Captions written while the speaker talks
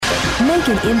Make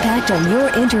an impact on your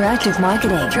interactive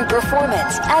marketing through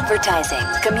performance, advertising,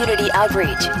 community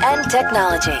outreach, and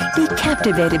technology. Be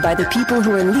captivated by the people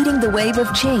who are leading the wave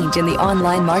of change in the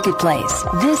online marketplace.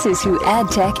 This is who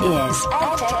AdTech is.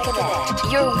 AdTech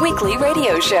Connect, your weekly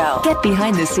radio show. Get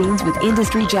behind the scenes with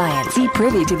industry giants. Be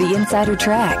privy to the insider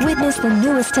track. Witness the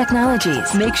newest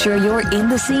technologies. Make sure you're in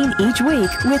the scene each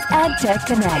week with AdTech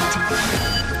Connect.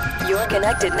 You're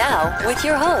connected now with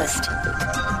your host.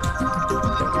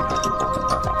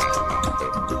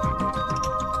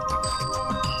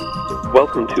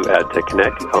 Welcome to AdTech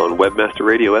Connect on Webmaster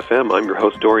Radio FM. I'm your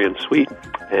host, Dorian Sweet,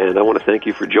 and I want to thank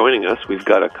you for joining us. We've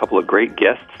got a couple of great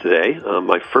guests today.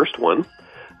 My first one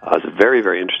is a very,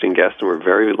 very interesting guest, and we're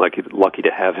very lucky to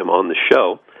have him on the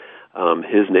show.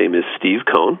 His name is Steve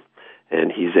Cone, and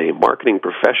he's a marketing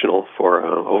professional for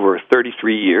over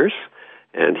 33 years,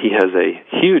 and he has a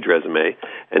huge resume,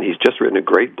 and he's just written a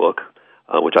great book,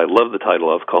 which I love the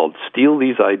title of, called Steal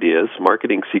These Ideas,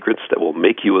 Marketing Secrets That Will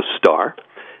Make You a Star.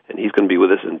 And he's going to be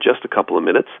with us in just a couple of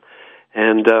minutes.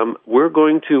 And we're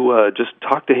going to just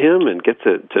talk to him and get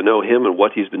to know him and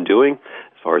what he's been doing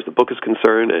as far as the book is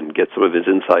concerned, and get some of his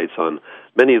insights on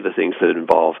many of the things that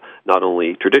involve not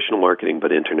only traditional marketing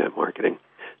but internet marketing.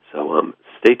 So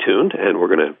stay tuned, and we're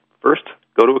going to first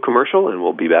go to a commercial, and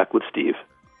we'll be back with Steve.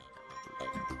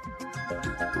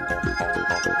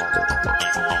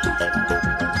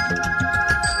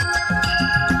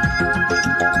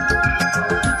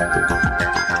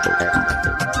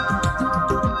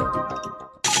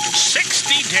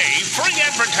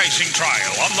 Advertising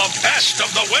trial on the best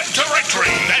of the web directory.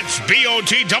 That's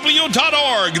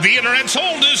BOTW.org, the Internet's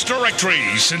oldest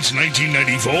directory since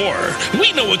 1994.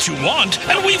 We know what you want,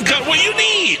 and we've got what you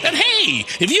need. And hey,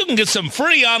 if you can get some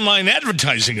free online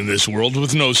advertising in this world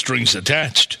with no strings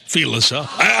attached, feel us up.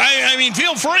 I mean,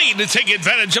 feel free to take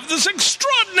advantage of this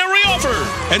extraordinary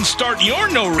offer and start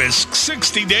your no-risk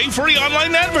 60-day free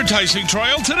online advertising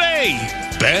trial today.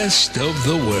 Best of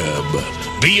the web.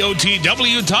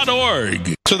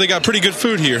 BOTW.org. So they got pretty good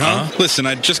food here, huh? Listen,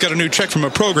 I just got a new check from a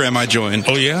program I joined.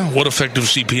 Oh, yeah? What effective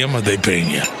CPM are they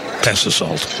paying you? Pass the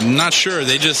salt. Not sure.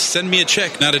 They just send me a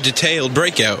check, not a detailed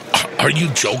breakout. Are you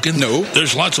joking? No.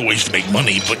 There's lots of ways to make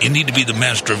money, but you need to be the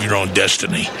master of your own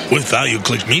destiny. With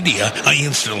ValueClick Media, I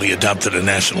instantly adopted a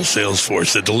national sales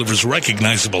force that delivers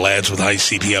recognizable ads with high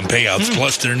CPM payouts.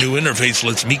 Plus, their new interface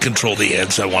lets me control the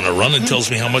ads I want to run and tells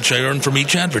me how much I earn from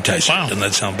each advertisement. Wow. Doesn't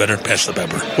that sound better? Pass the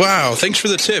pepper. Wow, thanks for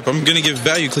the tip. I'm going to give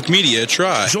ValueClick Media a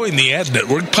try. Join the ad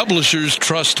network publishers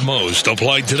trust most.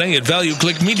 Apply today at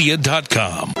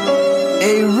ValueClickMedia.com.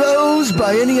 A rose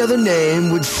by any other name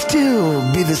would still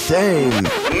be the same.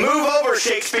 Move over,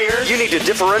 Shakespeare. You need to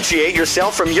differentiate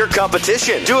yourself from your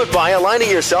competition. Do it by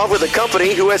aligning yourself with a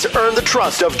company who has earned the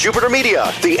trust of Jupiter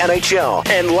Media, the NHL,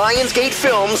 and Lionsgate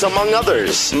Films, among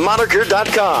others.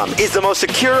 Moniker.com is the most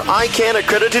secure ICANN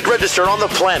accredited register on the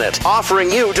planet, offering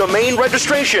you domain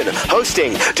registration,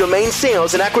 hosting, domain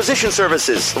sales, and acquisition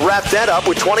services. Wrap that up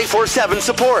with 24/7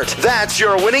 support. That's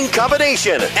your winning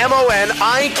combination.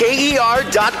 MONIKER.com.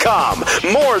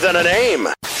 More than a name.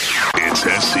 It's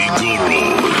SC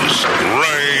Guru's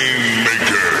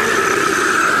Rainmaker.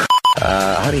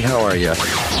 Howdy, how are you?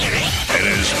 And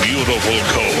his beautiful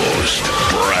co-host,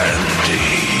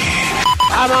 Brandy.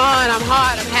 I'm on, I'm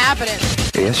hot, I'm happening.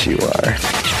 Yes, you are.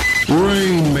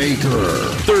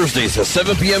 Rainmaker. Thursdays at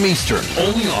 7 p.m. Eastern,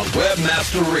 only on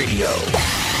Webmaster Radio.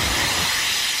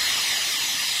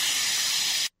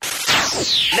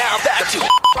 Now back to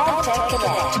AdTech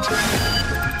Connect.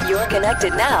 You're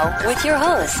connected now with your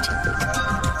host.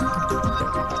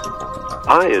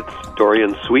 Hi, it's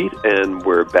Dorian Sweet, and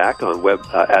we're back on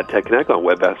AdTech Connect on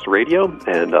Webmaster Radio,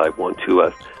 and I want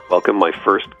to welcome my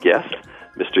first guest,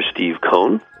 Mr. Steve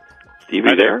Cone. Steve,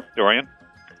 are you there? Dorian?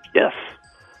 Yes.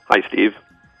 Hi, Steve.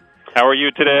 How are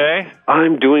you today?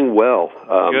 I'm doing well.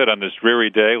 Good, on this dreary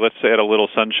day. Let's add a little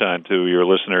sunshine to your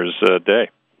listeners' day.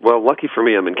 Well, lucky for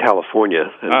me, I'm in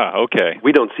California. Okay.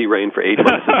 We don't see rain for 8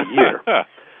 months of the year.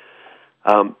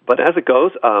 But as it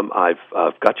goes, I've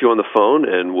got you on the phone,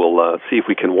 and we'll see if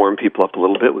we can warm people up a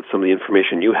little bit with some of the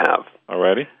information you have. All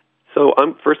righty. So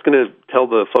I'm first going to tell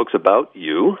the folks about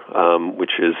you,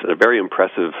 which is a very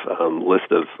impressive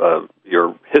list of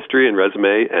your history and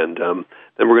resume, and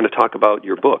then we're going to talk about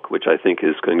your book, which I think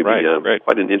is going to be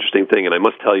quite an interesting thing. And I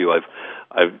must tell you,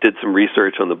 I've did some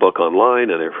research on the book online,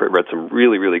 and I've read some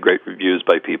really, really great reviews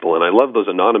by people, and I love those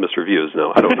anonymous reviews.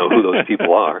 Now, I don't know who those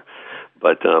people are,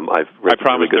 but I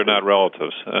promise they're not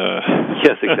relatives.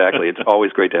 Yes, exactly. It's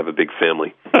always great to have a big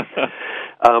family.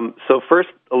 So first,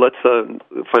 let's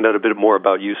find out a bit more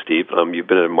about you, Steve. You've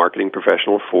been a marketing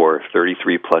professional for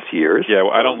 33-plus years. Yeah,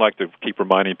 well, I don't like to keep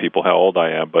reminding people how old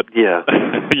I am, but yeah,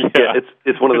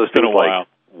 it's one of those things. Like,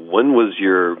 when was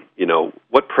your,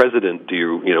 what president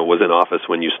was in office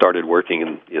when you started working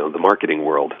in, the marketing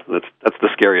world? That's the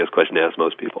scariest question to ask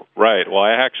most people. Right. Well,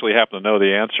 I actually happen to know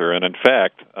the answer, and in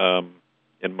fact,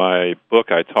 in my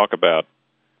book, I talk about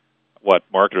what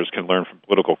marketers can learn from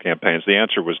political campaigns. The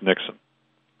answer was Nixon.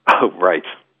 Oh, right.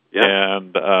 Yeah.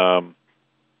 And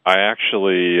I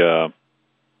actually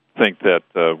think that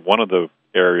one of the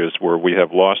areas where we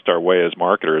have lost our way as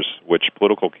marketers, which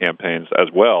political campaigns as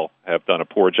well have done a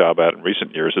poor job at in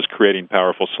recent years, is creating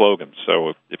powerful slogans.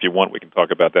 So if you want, we can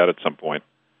talk about that at some point.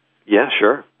 Yeah,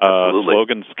 sure. Absolutely.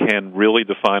 Slogans can really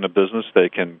define a business. They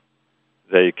can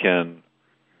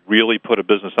really put a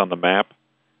business on the map.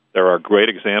 There are great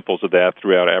examples of that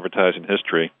throughout advertising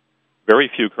history.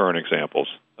 Very few current examples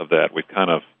of that. We've kind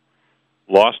of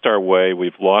lost our way.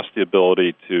 We've lost the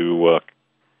ability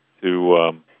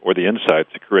or the insight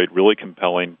to create really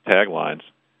compelling taglines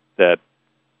that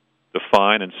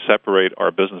define and separate our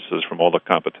businesses from all the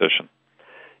competition.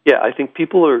 Yeah, I think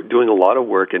people are doing a lot of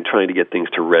work in trying to get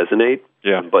things to resonate,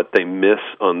 but they miss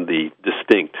on the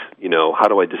distinct, how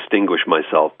do I distinguish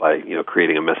myself by,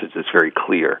 creating a message that's very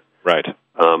clear. Right.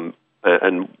 And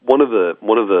one of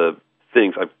the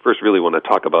things, I first really want to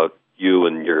talk about you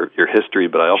and your history,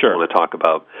 but I also want to talk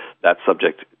about that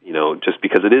subject, just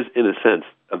because it is, in a sense,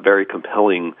 a very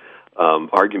compelling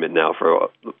argument now for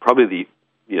probably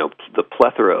the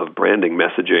plethora of branding,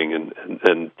 messaging,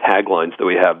 and taglines that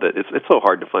we have. That it's so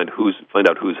hard to find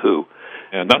out who's who.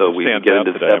 And nothing stands out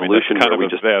today. Evolution, that's kind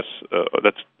of a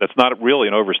vast. That's not really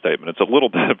an overstatement. It's a little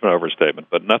bit of an overstatement,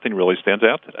 but nothing really stands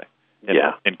out today.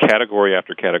 In category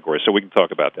after category. So we can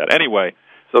talk about that. Anyway,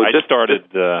 so I started.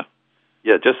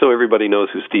 Just so everybody knows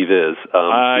who Steve is.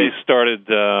 I started,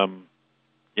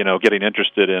 getting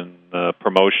interested in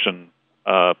promotion,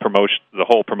 the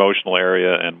whole promotional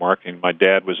area and marketing. My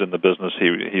dad was in the business.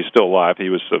 He's still alive. He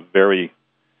was a very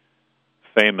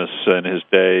famous in his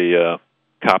day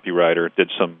copywriter.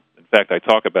 In fact, I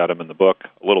talk about him in the book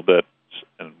a little bit.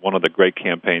 And one of the great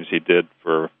campaigns he did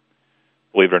for,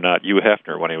 believe it or not, Hugh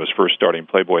Hefner when he was first starting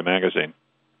Playboy magazine.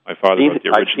 My father wrote the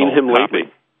original. I've seen him copy.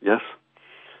 lately. Yes.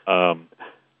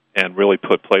 And really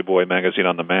put Playboy magazine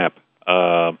on the map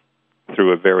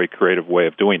through a very creative way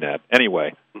of doing that.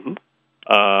 Anyway,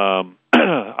 while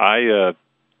I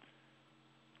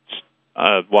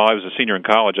was a senior in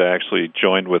college, I actually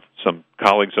joined with some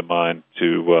colleagues of mine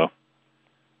to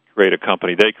create a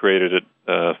company. They created it,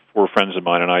 4 friends of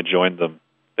mine, and I joined them.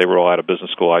 They were all out of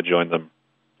business school. I joined them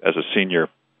as a senior, a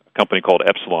company called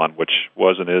Epsilon, which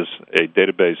was and is a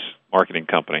database marketing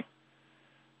company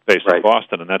based in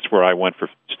Boston, and that's where I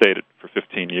stayed for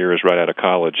 15 years right out of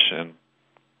college, and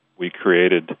we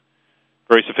created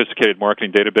very sophisticated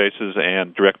marketing databases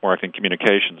and direct marketing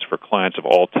communications for clients of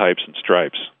all types and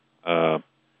stripes,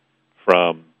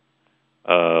 from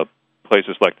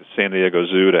places like the San Diego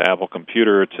Zoo to Apple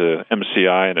Computer to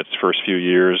MCI in its first few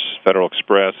years, Federal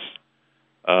Express,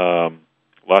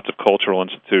 lots of cultural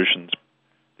institutions,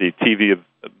 the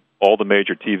all the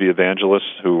major TV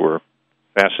evangelists who were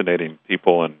fascinating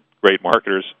people and great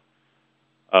marketers,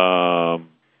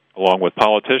 along with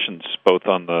politicians, both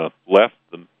on the left,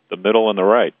 the middle, and the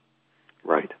right.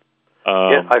 Right.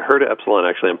 I heard of Epsilon,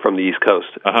 actually. I'm from the East Coast.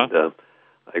 And,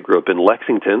 I grew up in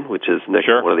Lexington, which is next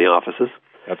to one of the offices.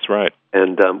 That's right.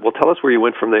 And, tell us where you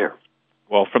went from there.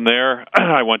 Well, from there,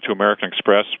 I went to American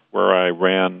Express, where I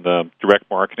ran direct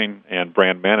marketing and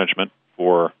brand management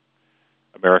for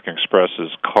American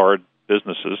Express's card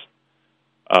businesses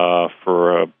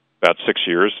for about 6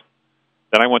 years.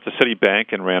 Then I went to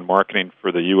Citibank and ran marketing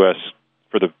for the U.S.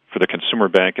 for the consumer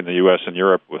bank in the U.S. and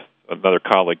Europe with another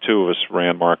colleague. 2 of us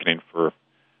ran marketing for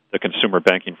the consumer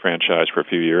banking franchise for a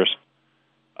few years.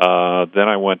 Then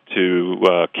I went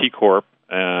to KeyCorp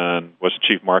and was the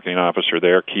chief marketing officer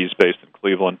there. Key's based in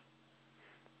Cleveland,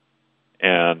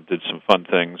 and did some fun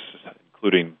things,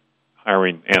 including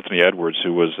hiring Anthony Edwards,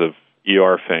 who was of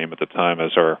ER fame at the time,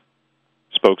 as our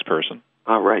spokesperson.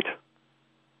 Oh, right.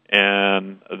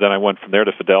 And then I went from there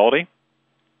to Fidelity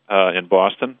in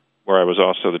Boston, where I was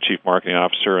also the chief marketing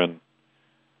officer. And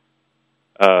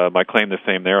my claim to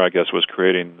fame there, I guess, was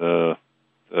creating the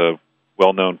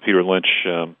well-known Peter Lynch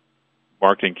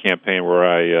marketing campaign, where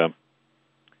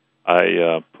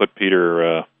I put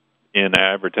Peter in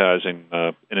advertising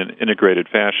in an integrated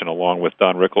fashion, along with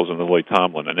Don Rickles and Lily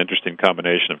Tomlin, an interesting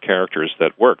combination of characters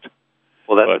that worked.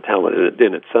 Well, that's a talent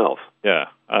in itself. Yeah,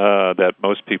 that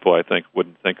most people, I think,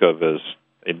 wouldn't think of as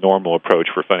a normal approach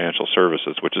for financial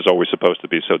services, which is always supposed to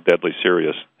be so deadly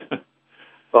serious.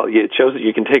 Well, it shows that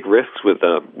you can take risks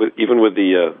even with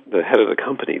the head of the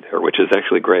company there, which is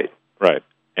actually great. Right.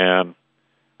 And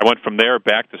I went from there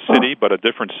back to Citi, but a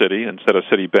different Citi. Instead of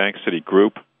Citibank,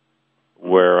 Citigroup,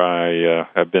 where I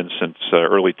have been since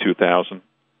early 2000.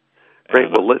 Great.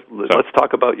 Well, let's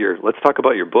talk about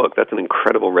your book. That's an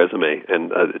incredible resume,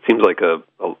 and it seems like a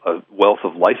wealth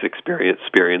of life experience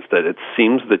that it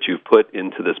seems that you've put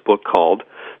into this book called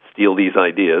 "Steal These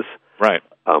Ideas." Right.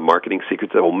 Marketing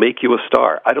secrets that will make you a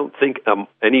star. I don't think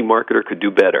any marketer could do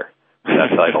better with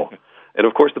that title. And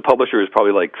of course, the publisher is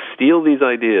probably like, "Steal these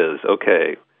ideas."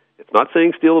 Okay. It's not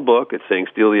saying steal a book, it's saying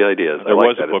steal the ideas. There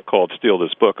was a book called Steal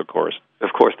This Book, of course. Of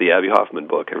course, the Abby Hoffman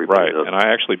book. Everybody knows. And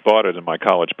I actually bought it in my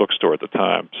college bookstore at the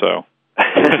time. So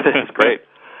That's great.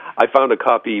 I found a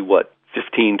copy,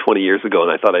 15, 20 years ago,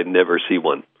 and I thought I'd never see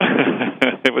one.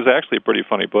 It was actually a pretty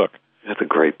funny book. It's a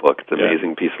great book. It's an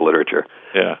amazing piece of literature.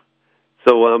 Yeah.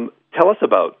 So tell us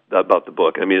about the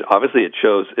book. I mean, obviously it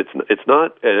shows it's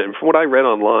not, and from what I read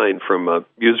online from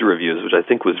user reviews, which I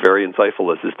think was very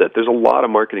insightful, is that there's a lot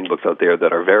of marketing books out there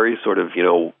that are very sort of,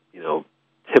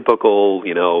 typical,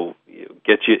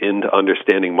 get you into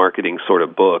understanding marketing sort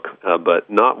of book, but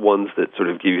not ones that sort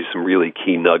of give you some really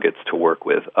key nuggets to work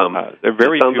with. There are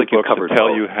very few books that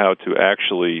tell you how to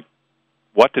actually,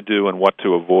 what to do and what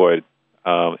to avoid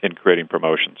in creating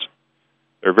promotions.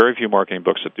 There are very few marketing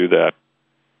books that do that.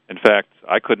 In fact,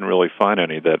 I couldn't really find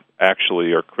any that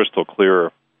actually are crystal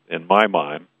clear in my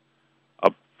mind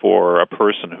for a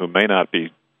person who may not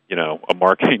be, a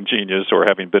marketing genius or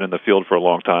having been in the field for a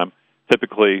long time.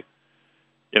 Typically,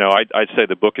 I'd say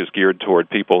the book is geared toward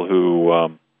people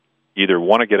who either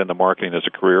want to get into marketing as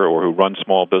a career or who run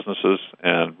small businesses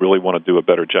and really want to do a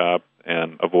better job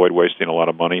and avoid wasting a lot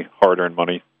of money, hard-earned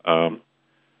money,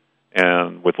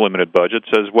 and with limited budgets,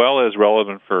 as well as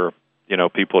relevant for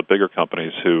people at bigger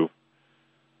companies who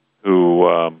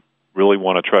really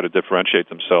want to try to differentiate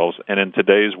themselves. And in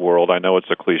today's world, I know it's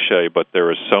a cliche, but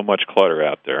there is so much clutter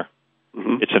out there.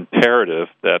 Mm-hmm. It's imperative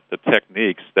that the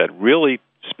techniques that really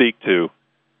speak to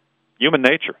human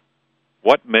nature,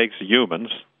 what makes humans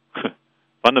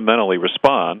fundamentally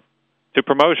respond to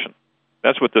promotion.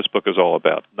 That's what this book is all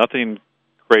about. Nothing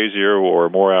crazier or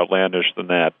more outlandish than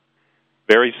that.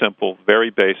 Very simple, very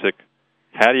basic.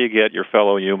 How do you get your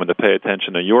fellow human to pay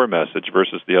attention to your message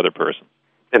versus the other person?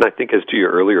 And I think, as to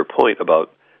your earlier point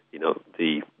about,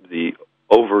 the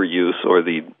overuse or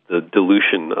the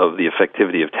dilution of the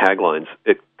effectivity of taglines,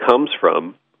 it comes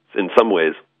from, in some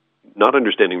ways, not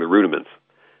understanding the rudiments.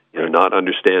 Not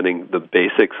understanding the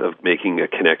basics of making a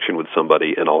connection with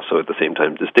somebody and also at the same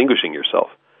time distinguishing yourself.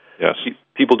 Yes.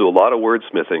 People do a lot of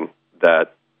wordsmithing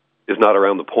that is not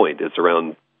around the point. It's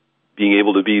around being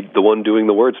able to be the one doing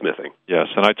the wordsmithing. Yes,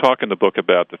 and I talk in the book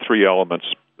about the three elements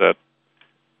that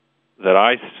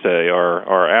I say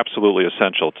are absolutely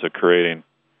essential to creating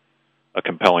a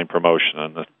compelling promotion.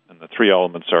 And the three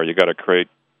elements are: you got to create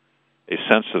a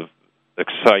sense of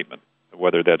excitement,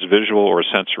 whether that's visual or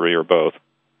sensory or both.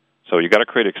 So you got to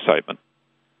create excitement.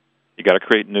 You got to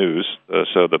create news,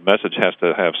 so the message has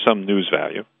to have some news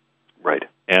value. Right.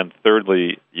 And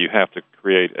thirdly, you have to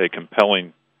create a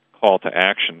compelling call to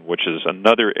action, which is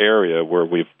another area where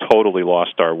we've totally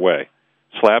lost our way.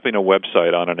 Slapping a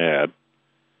website on an ad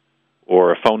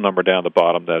or a phone number down the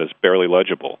bottom that is barely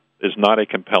legible is not a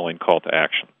compelling call to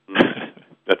action.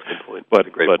 That's a good point. That's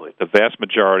a great point. But the vast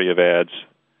majority of ads,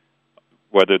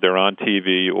 whether they're on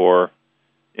TV or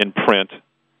in print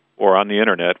or on the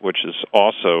Internet, which is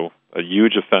also a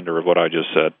huge offender of what I just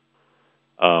said,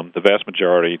 the vast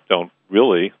majority don't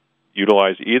really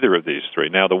utilize either of these three.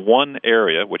 Now, the one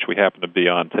area, which we happen to be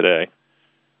on today,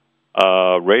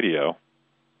 radio,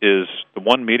 is the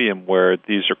one medium where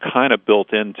these are kind of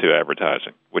built into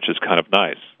advertising, which is kind of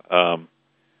nice,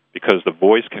 because the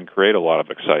voice can create a lot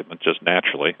of excitement just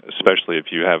naturally, especially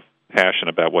if you have passion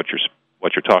about what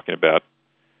you're talking about.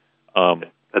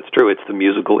 That's true. It's the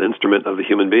musical instrument of the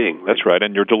human being. Right? That's right,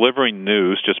 and you're delivering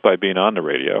news just by being on the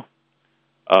radio.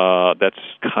 That's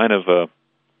kind of a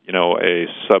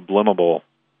subliminal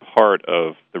part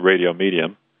of the radio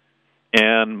medium.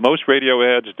 And most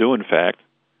radio ads do, in fact,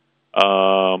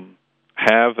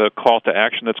 have a call to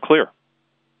action that's clear.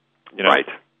 Right.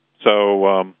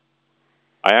 So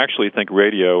I actually think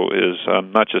radio is,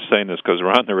 I'm not just saying this because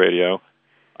we're on the radio,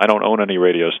 I don't own any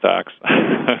radio stocks.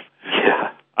 Yeah.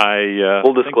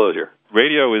 Full disclosure.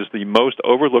 Radio is the most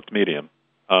overlooked medium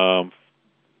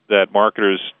that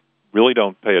marketers really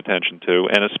don't pay attention to,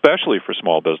 and especially for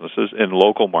small businesses in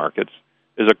local markets,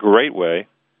 is a great way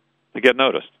to get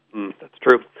noticed. That's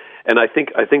true. And I think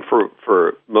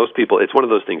for most people, it's one of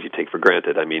those things you take for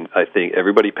granted. I mean, I think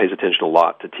everybody pays attention a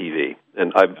lot to TV.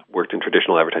 And I've worked in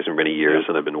traditional advertising for many years,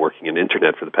 and I've been working in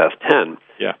Internet for the past 10.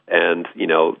 Yeah. And,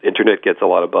 Internet gets a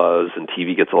lot of buzz, and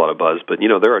TV gets a lot of buzz. But,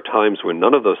 there are times when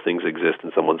none of those things exist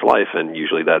in someone's life, and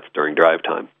usually that's during drive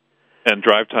time. And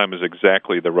drive time is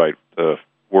exactly the right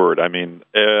word. I mean,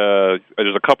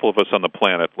 there's a couple of us on the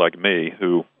planet, like me,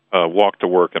 who walk to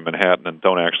work in Manhattan and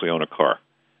don't actually own a car.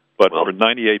 But for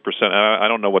 98%, I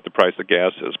don't know what the price of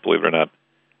gas is, believe it or not.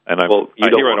 And I don't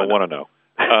want to know.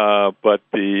 But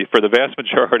for the vast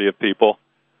majority of people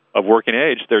of working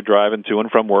age, they're driving to and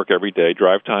from work every day.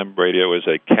 Drive time radio is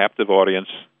a captive audience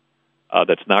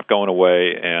that's not going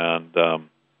away and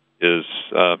is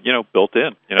built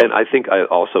in. And I think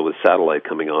also with satellite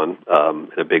coming on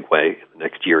in a big way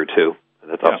next year or two,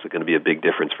 that's obviously going to be a big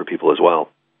difference for people as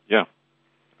well. Yeah.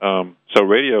 So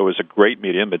radio is a great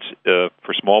medium. It's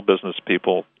for small business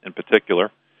people in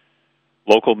particular.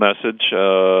 Local message,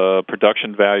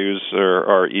 production values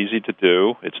are easy to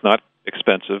do. It's not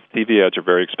expensive. TV ads are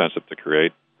very expensive to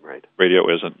create. Right. Radio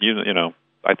isn't.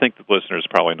 I think the listeners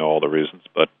probably know all the reasons,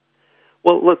 but.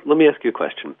 Well, let me ask you a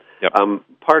question. Yep.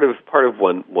 Part of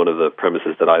one of the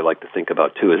premises that I like to think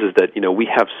about too is that we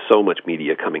have so much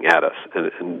media coming at us,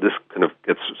 and this kind of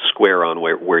gets square on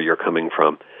where you're coming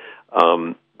from.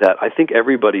 That I think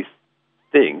everybody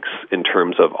thinks in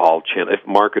terms of all channels. If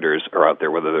marketers are out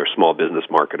there, whether they're small business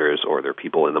marketers or they're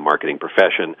people in the marketing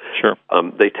profession, sure,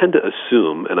 they tend to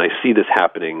assume, and I see this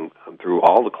happening through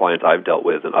all the clients I've dealt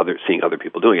with and seeing other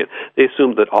people doing it, they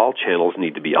assume that all channels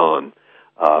need to be on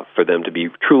for them to be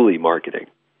truly marketing,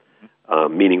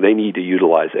 meaning they need to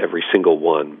utilize every single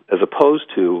one, as opposed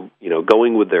to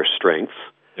going with their strengths.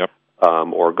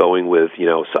 Or going with,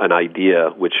 an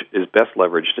idea which is best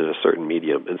leveraged in a certain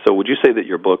medium. And so would you say that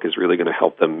your book is really going to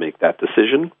help them make that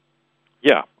decision?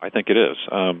 Yeah, I think it is.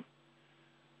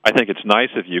 I think it's nice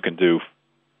if you can do,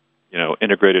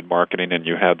 integrated marketing and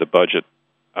you have the budget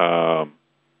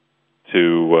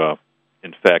to,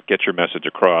 in fact, get your message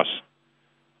across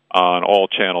on all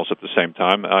channels at the same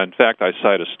time. In fact, I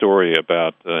cite a story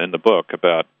in the book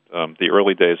about the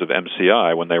early days of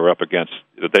MCI when they were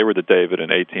they were the David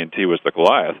and AT&T was the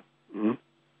Goliath. Mm-hmm.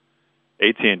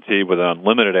 AT&T with an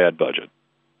unlimited ad budget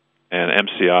and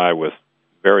MCI with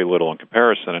very little in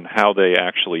comparison, and how they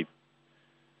actually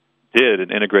did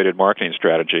an integrated marketing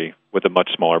strategy with a much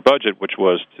smaller budget, which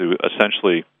was to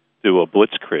essentially do a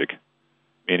blitzkrieg,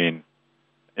 meaning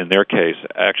in their case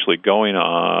actually going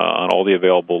on all the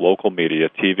available local media,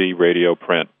 TV, radio,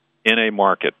 print, in a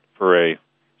market for a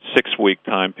 6-week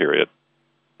time period,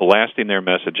 blasting their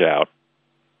message out,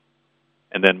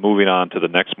 and then moving on to the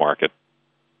next market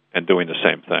and doing the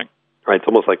same thing. Right, it's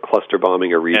almost like cluster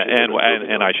bombing a region.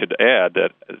 And I should add that,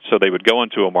 so they would go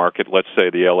into a market, let's say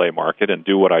the LA market, and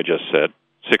do what I just said,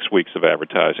 6 weeks of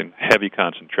advertising, heavy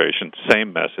concentration,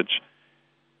 same message.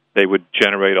 They would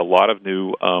generate a lot of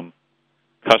new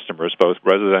customers, both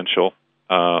residential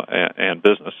and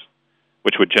business,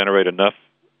 which would generate enough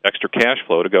extra cash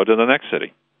flow to go to the next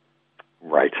city.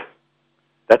 Right.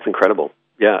 That's incredible.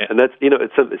 Yeah, and that's,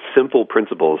 it's simple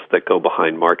principles that go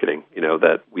behind marketing,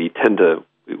 that we tend to,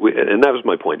 and that was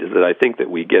my point, is that I think that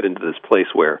we get into this place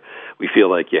where we feel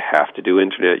like you have to do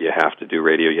Internet, you have to do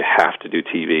radio, you have to do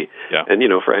TV. Yeah. And,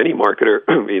 for any marketer,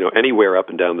 anywhere up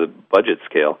and down the budget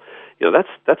scale,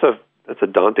 that's a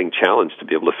daunting challenge to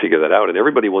be able to figure that out, and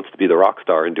everybody wants to be the rock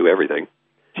star and do everything.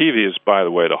 TV is, by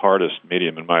the way, the hardest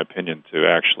medium, in my opinion, to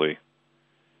actually.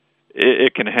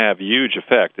 It can have huge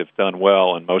effect if done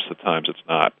well, and most of the times it's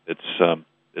not. It's the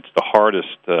hardest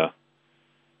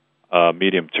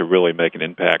medium to really make an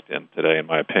impact in today, in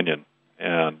my opinion.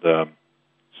 And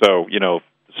so, the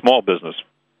small business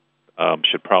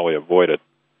should probably avoid it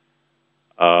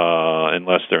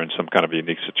unless they're in some kind of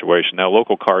unique situation. Now,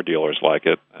 local car dealers like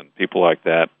it, and people like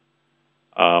that.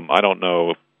 I don't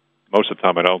know. Most of the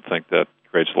time, I don't think that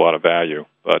creates a lot of value,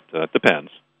 but it depends.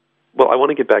 Well, I want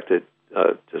to get back to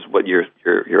just what your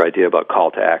idea about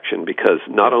call to action, because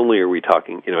not only are we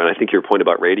talking, and I think your point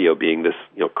about radio being this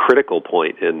critical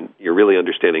point, and you're really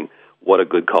understanding what a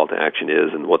good call to action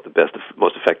is and what the best,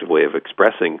 most effective way of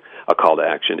expressing a call to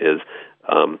action is.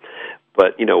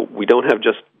 But, we don't have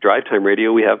just drive time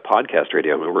radio, we have podcast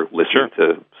radio. I mean, we're listening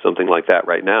to something like that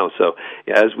right now. So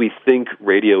as we think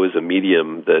radio is a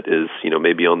medium that is,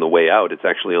 maybe on the way out, it's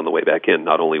actually on the way back in,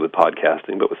 not only with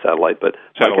podcasting, but with satellite. But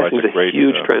podcasting is a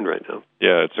huge trend right now.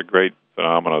 Yeah, it's a great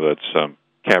phenomenon that's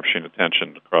capturing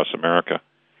attention across America.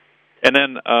 And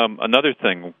then another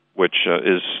thing which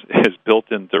is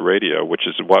built into radio, which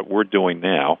is what we're doing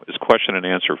now, is question and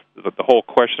answer, the whole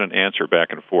question and answer back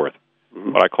and forth,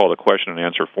 what I call the question and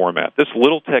answer format. This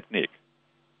little technique,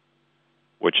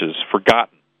 which is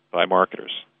forgotten by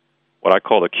marketers, what I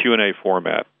call the Q&A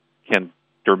format, can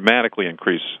dramatically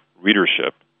increase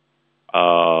readership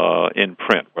in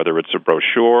print, whether it's a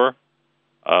brochure,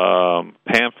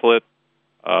 pamphlet,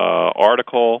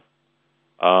 article,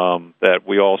 that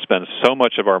we all spend so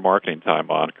much of our marketing time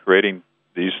on, creating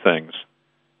these things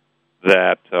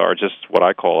that are just what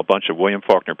I call a bunch of William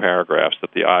Faulkner paragraphs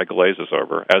that the eye glazes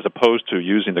over, as opposed to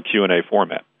using the Q&A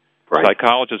format. Right.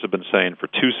 Psychologists have been saying for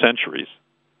 2 centuries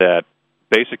that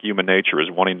basic human nature is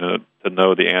wanting to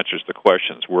know the answers to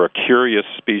questions. We're a curious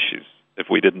species, if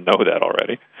we didn't know that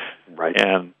already. Right.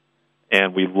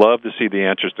 And we love to see the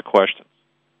answers to questions.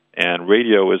 And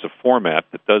radio is a format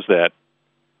that does that.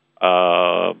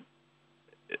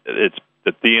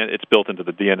 It's built into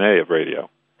the DNA of radio.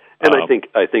 And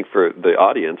I think for the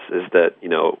audience is that,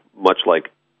 much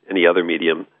like any other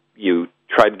medium, you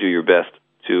try to do your best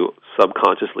to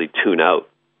subconsciously tune out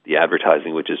the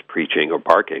advertising, which is preaching or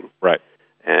barking. Right.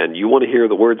 And you want to hear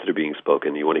the words that are being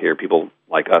spoken. You want to hear people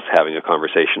like us having a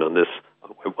conversation on this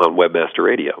on Webmaster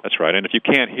Radio. That's right. And if you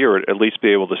can't hear it, at least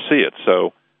be able to see it.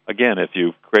 So, again, if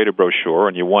you create a brochure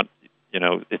and you want,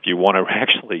 if you want to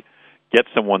actually get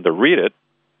someone to read it,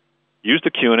 use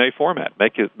the Q&A format.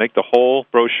 Make the whole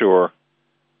brochure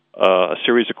a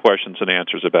series of questions and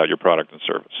answers about your product and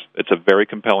service. It's a very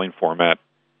compelling format.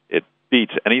 It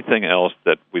beats anything else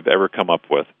that we've ever come up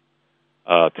with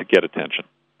to get attention.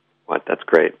 What? That's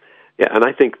great. Yeah, and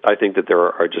I think that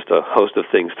there are just a host of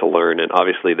things to learn, and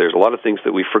obviously there's a lot of things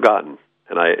that we've forgotten.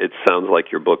 And it sounds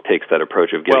like your book takes that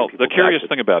approach of getting people the curious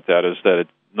thing about that is that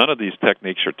none of these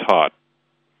techniques are taught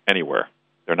anywhere.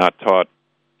 They're not taught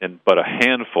in but a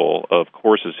handful of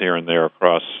courses here and there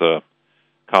across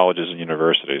colleges and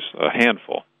universities, a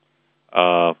handful.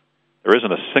 There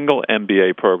isn't a single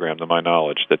MBA program, to my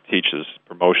knowledge, that teaches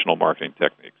promotional marketing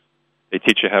techniques. They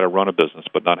teach you how to run a business,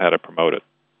 but not how to promote it.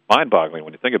 Mind-boggling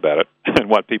when you think about it, and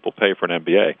what people pay for an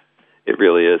MBA. It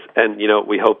really is. And,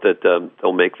 we hope that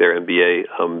they'll make their MBA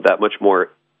that much more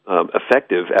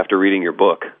effective after reading your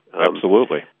book.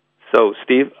 Absolutely. So,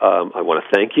 Steve, I want to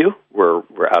thank you. We're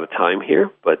out of time here,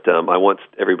 but I want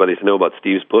everybody to know about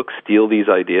Steve's book, Steal These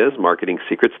Ideas, Marketing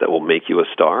Secrets That Will Make You a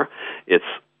Star.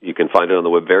 You can find it on the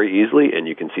web very easily, and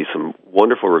you can see some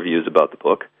wonderful reviews about the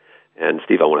book. And,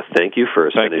 Steve, I want to thank you for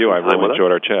spending time with us. Thank you. I really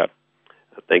enjoyed our chat.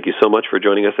 Thank you so much for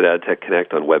joining us at AdTech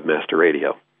Connect on Webmaster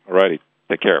Radio. All righty.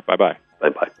 Take care. Bye-bye.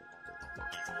 Bye-bye.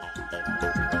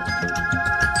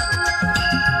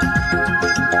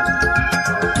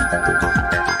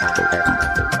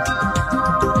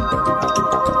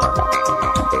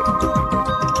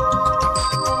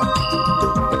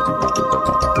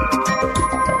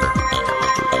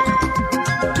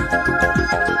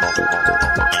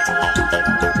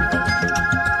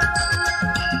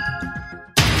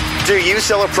 Do you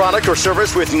sell a product or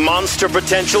service with monster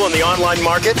potential in the online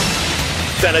market?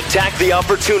 Then attack the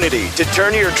opportunity to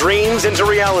turn your dreams into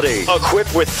reality.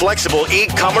 Equipped with flexible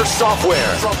e-commerce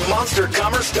software from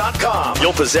monstercommerce.com,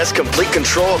 you'll possess complete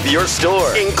control of your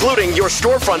store, including your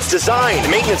storefront's design,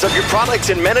 maintenance of your products,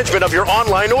 and management of your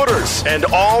online orders. And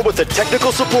all with the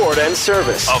technical support and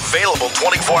service. Available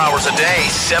 24 hours a day,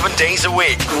 7 days a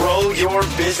week. Grow your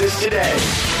business today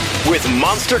with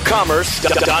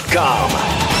monstercommerce.com.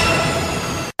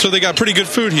 So they got pretty good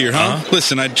food here, huh?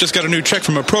 Listen, I just got a new check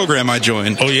from a program I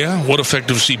joined. Oh, yeah? What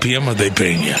effective CPM are they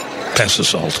paying you? Pass the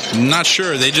salt. Not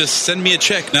sure. They just send me a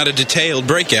check, not a detailed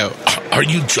breakout. Are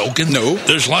you joking? No.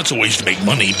 There's lots of ways to make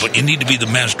money, but you need to be the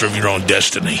master of your own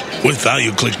destiny. With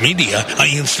ValueClick Media, I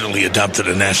instantly adopted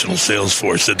a national sales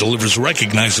force that delivers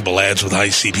recognizable ads with high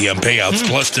CPM payouts.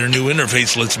 Plus, their new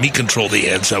interface lets me control the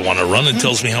ads I want to run and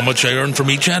tells me how much I earn from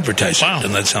each advertisement. Wow.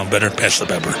 Doesn't that sound better? Pass the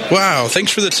pepper. Wow,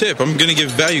 thanks for the tip. I'm going to give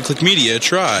ValueClick Media a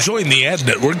try. Join the ad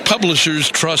network publishers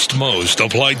trust most.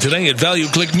 Apply today at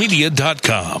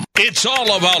ValueClickMedia.com. It's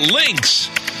all about links,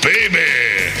 baby.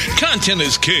 Content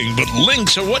is king, but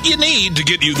links are what you need to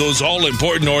get you those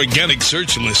all-important organic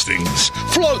search listings.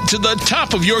 Float to the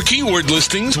top of your keyword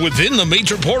listings within the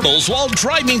major portals while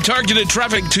driving targeted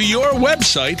traffic to your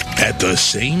website at the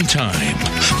same time.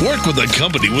 Work with a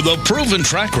company with a proven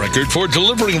track record for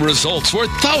delivering results for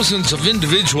thousands of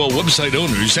individual website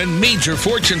owners and major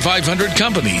Fortune 500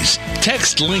 companies.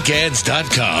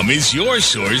 TextLinkAds.com is your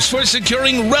source for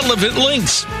securing relevant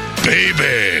links.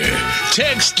 Baby,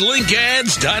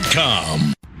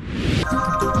 TextLinkAds.com.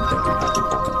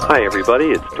 Hi, everybody.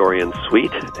 It's Dorian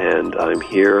Sweet, and I'm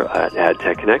here at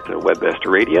AdTech Connect on Webmaster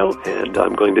Radio, and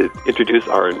I'm going to introduce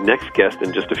our next guest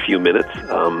in just a few minutes,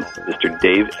 Mr.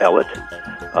 Dave Ellett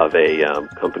of a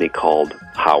company called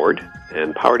Powered.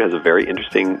 And Powered has a very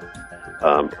interesting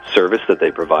service that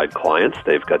they provide clients.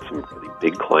 They've got some really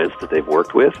big clients that they've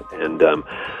worked with, and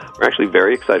we're actually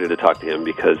very excited to talk to him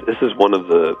because this is one of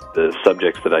the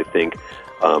subjects that I think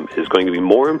is going to be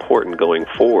more important going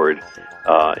forward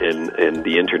in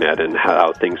the Internet and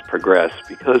how things progress,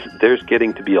 because there's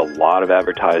getting to be a lot of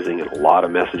advertising and a lot of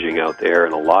messaging out there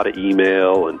and a lot of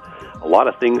email and a lot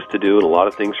of things to do and a lot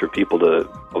of things for people to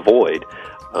avoid.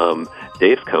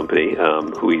 Dave's company,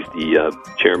 who he's the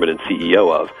chairman and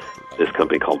CEO of, this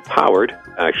company called Powered,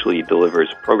 actually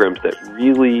delivers programs that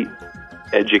really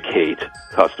educate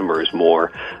customers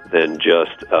more than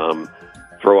just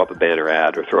throw up a banner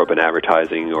ad or throw up an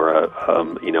advertising or a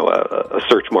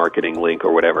search marketing link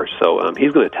or whatever. So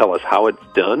he's going to tell us how it's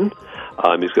done.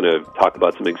 He's going to talk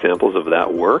about some examples of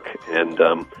that work, and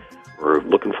we're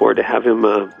looking forward to have him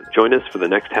join us for the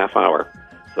next half hour.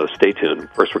 So stay tuned.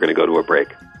 First, we're going to go to a break.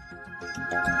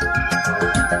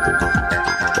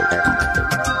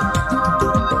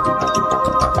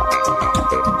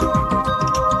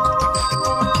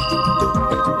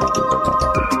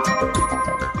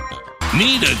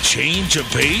 Need a change of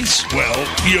pace? Well,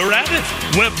 you're at it.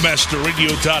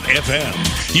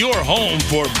 Webmasterradio.fm, your home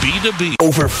for B2B.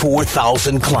 Over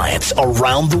 4,000 clients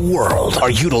around the world are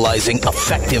utilizing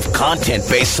effective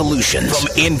content-based solutions from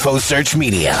InfoSearch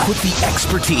Media with the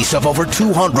expertise of over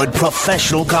 200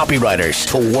 professional copywriters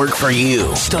to work for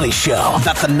you. Studies show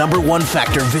that the number one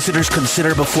factor visitors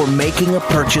consider before making a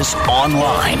purchase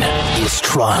online is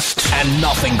trust. And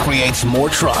nothing creates more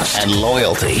trust and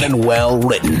loyalty than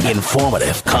well-written,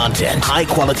 informative content.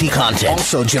 High-quality content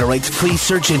also generates free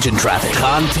search engine traffic.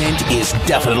 Content is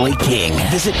definitely king.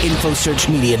 Visit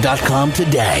InfoSearchMedia.com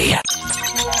today.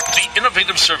 The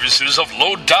innovative services of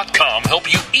Load.com help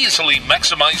you easily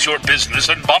maximize your business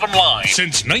and bottom line.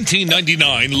 Since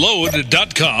 1999,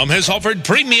 Load.com has offered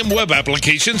premium web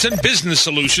applications and business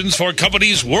solutions for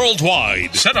companies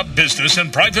worldwide. Set up business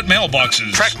and private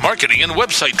mailboxes, track marketing and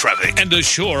website traffic, and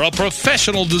assure a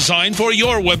professional design for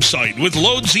your website with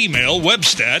Load's email, web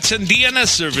stats, and DNS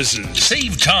services.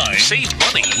 Save time, save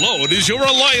money. Load is your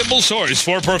reliable source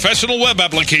for professional web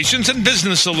applications and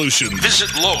business solutions.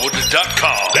 Visit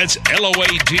Load.com. That's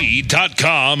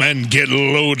LOAD.com and get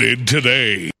loaded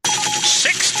today.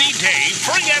 60-day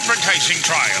free advertising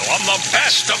trial on the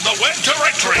best of the web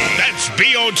directory. That's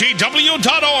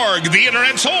BOTW.org, the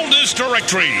Internet's oldest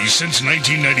directory since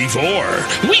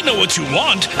 1994. We know what you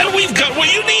want, and we've got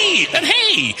what you need. And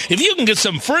hey, if you can get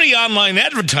some free online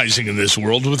advertising in this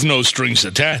world with no strings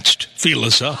attached, feel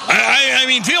us up. I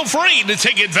mean, feel free to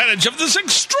take advantage of this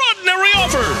extraordinary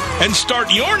offer and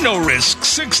start your no-risk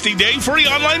 60-day free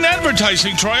online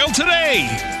advertising trial today.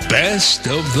 Best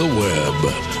of the web.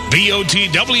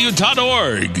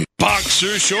 BOTW.org.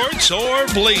 Boxer shorts or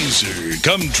blazer.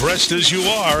 Come dressed as you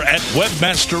are at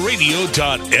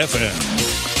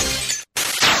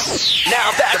webmasterradio.fm.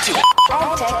 Now back to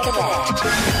AdTech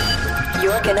Connect.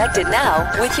 You're connected now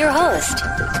with your host.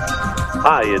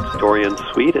 Hi, it's Dorian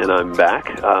Sweet, and I'm back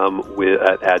at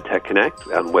AdTech Connect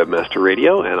on Webmaster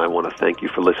Radio, and I want to thank you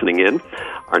for listening in.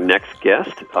 Our next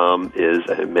guest is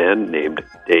a man named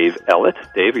Dave Ellett.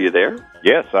 Dave, are you there?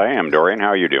 Yes, I am, Dorian. How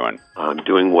are you doing? I'm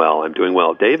doing well.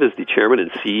 Dave is the chairman and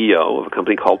CEO of a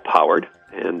company called Powered,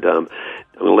 and I'm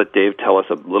going to let Dave tell us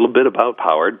a little bit about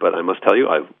Powered, but I must tell you,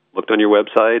 I've looked on your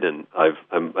website, and I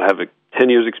have a 10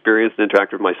 years experience in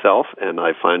Interactive myself, and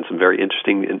I find some very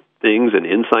interesting things and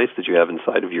insights that you have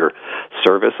inside of your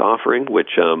service offering,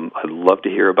 which I'd love to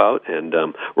hear about. And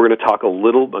we're going to talk a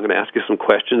little, I'm going to ask you some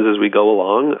questions as we go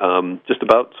along, just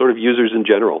about sort of users in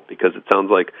general, because it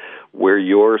sounds like where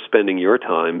you're spending your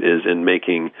time is in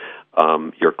making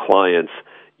your clients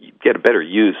get a better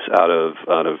use out of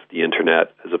the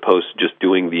Internet, as opposed to just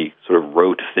doing the sort of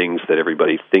rote things that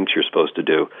everybody thinks you're supposed to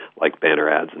do, like banner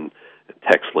ads and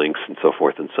text links and so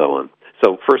forth and so on.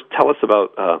 So first, tell us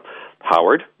about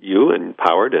Powered, and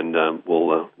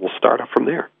we'll start off from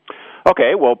there.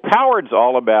 Okay, well, Powered's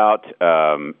all about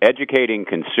educating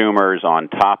consumers on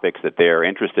topics that they're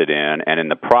interested in, and in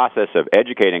the process of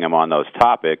educating them on those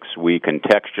topics, we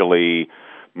contextually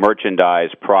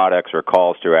merchandise products or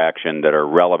calls to action that are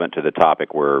relevant to the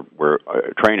topic we're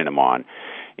training them on.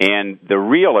 And the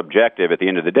real objective at the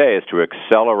end of the day is to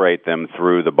accelerate them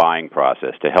through the buying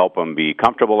process, to help them be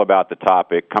comfortable about the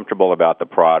topic, comfortable about the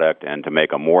product, and to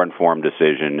make a more informed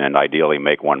decision and ideally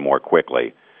make one more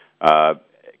quickly. As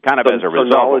a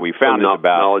result, what we found is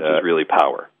about... Knowledge is really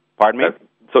power. Pardon me?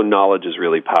 So knowledge is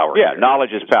really power. Yeah,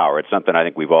 knowledge is power. It's something I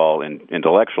think we've all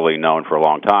intellectually known for a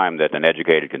long time, that an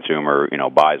educated consumer,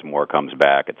 buys more, comes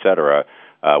back, et cetera.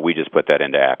 We just put that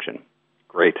into action.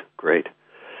 Great.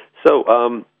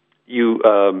 So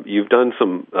you've done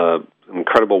some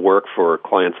incredible work for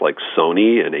clients like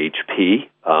Sony and HP.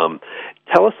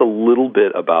 Tell us a little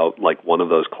bit about one of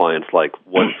those clients, like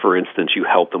what, for instance, you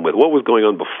helped them with. What was going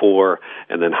on before,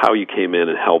 and then how you came in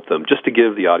and helped them, just to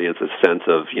give the audience a sense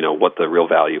of what the real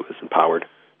value is in Powered.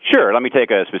 Sure. Let me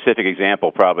take a specific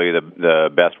example. Probably the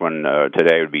best one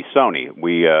today would be Sony.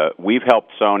 We've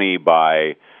helped Sony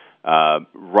by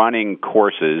running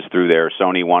courses through their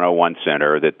Sony 101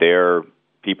 Center that their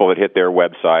people that hit their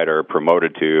website are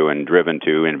promoted to and driven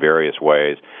to in various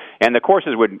ways. And the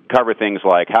courses would cover things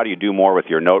like how do you do more with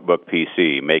your notebook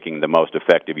PC, making the most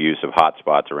effective use of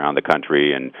hotspots around the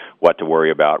country, and what to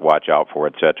worry about, watch out for,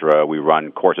 etc. We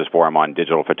run courses for them on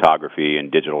digital photography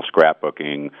and digital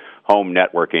scrapbooking, home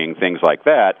networking, things like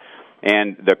that.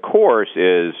 And the course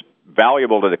is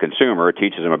valuable to the consumer. It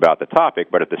teaches them about the topic,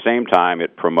 but at the same time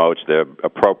it promotes the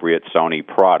appropriate Sony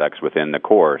products within the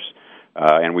course.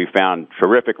 And we found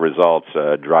terrific results,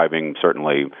 driving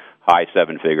certainly high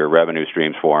seven-figure revenue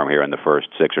streams for them here in the first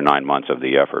 6 or 9 months of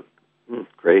the effort.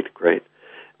 Great.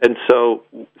 And so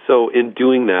in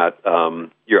doing that,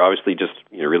 you're obviously just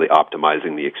really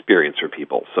optimizing the experience for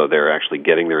people. So they're actually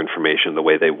getting their information the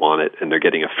way they want it, and they're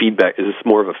getting a feedback. Is this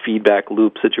more of a feedback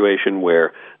loop situation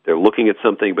where they're looking at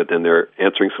something, but then they're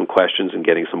answering some questions and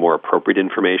getting some more appropriate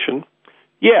information?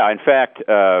 Yeah, in fact,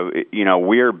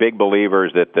 we're big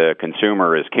believers that the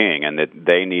consumer is king, and that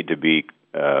they need to be,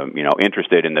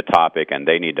 interested in the topic, and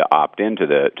they need to opt into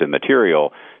the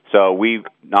material. So we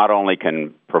not only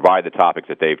can provide the topic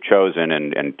that they've chosen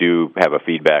and do have a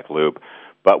feedback loop,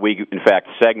 but we, in fact,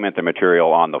 segment the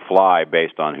material on the fly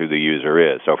based on who the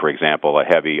user is. So, for example, a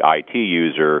heavy IT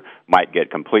user might get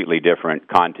completely different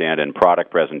content and product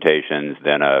presentations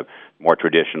than a more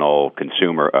traditional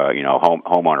consumer,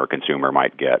 homeowner consumer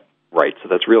might get. Right, so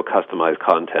that's real customized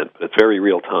content, but it's very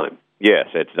real time. Yes,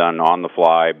 it's done on the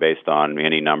fly based on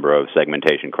any number of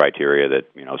segmentation criteria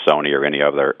that Sony or any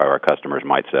other our customers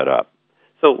might set up.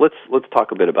 So let's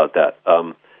talk a bit about that.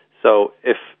 So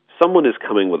if someone is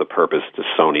coming with a purpose to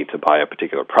Sony to buy a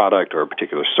particular product or a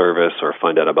particular service, or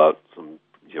find out about some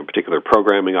particular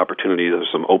programming opportunities or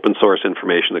some open source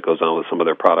information that goes on with some of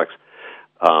their products,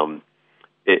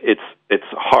 it's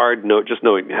hard.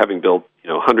 Having built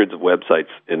hundreds of websites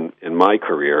in my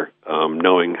career,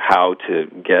 knowing how to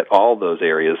get all those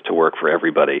areas to work for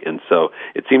everybody. And so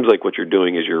it seems like what you're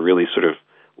doing is you're really sort of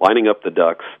lining up the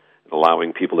ducks and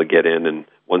allowing people to get in, and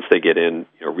once they get in,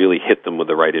 really hit them with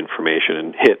the right information.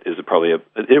 And hit is probably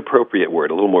an inappropriate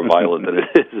word, a little more violent than it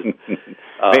is.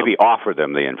 Maybe offer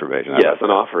them the information. Yes, an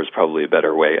offer is probably a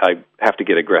better way. I have to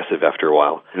get aggressive after a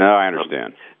while. No, I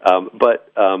understand.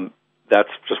 But that's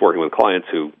just working with clients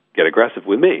who get aggressive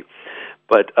with me.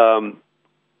 But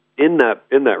in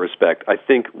that respect, I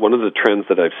think one of the trends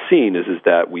that I've seen is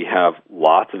that we have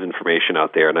lots of information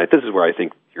out there, and this is where I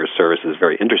think your service is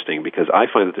very interesting, because I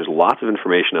find that there's lots of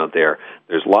information out there.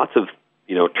 There's lots of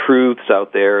truths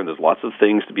out there, and there's lots of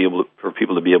things for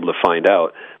people to be able to find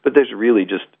out. But there's really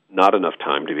just not enough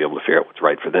time to be able to figure out what's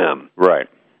right for them. Right.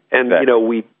 And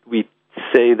exactly. We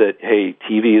say that, hey,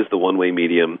 TV is the one-way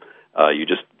medium. You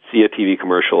just see a TV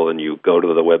commercial and you go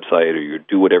to the website, or you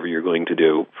do whatever you're going to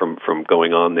do from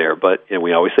going on there. But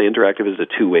we always say interactive is a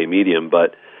two-way medium,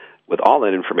 but with all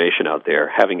that information out there,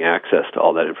 having access to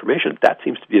all that information, that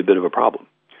seems to be a bit of a problem.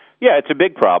 Yeah, it's a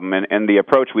big problem, and the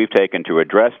approach we've taken to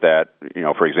address that,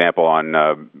 for example, on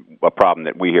a problem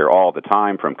that we hear all the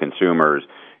time from consumers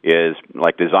is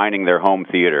like designing their home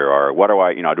theater, or what do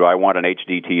I want an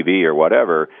HD TV or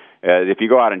whatever. If you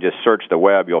go out and just search the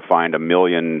web, you'll find 1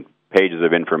 million pages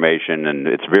of information, and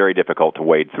it's very difficult to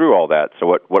wade through all that.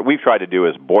 So what we've tried to do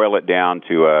is boil it down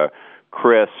to a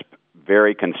crisp,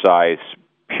 very concise,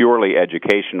 purely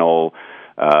educational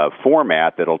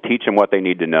format that'll teach them what they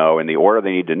need to know in the order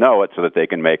they need to know it, so that they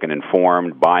can make an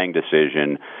informed buying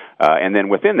decision. And then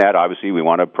within that, obviously, we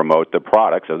want to promote the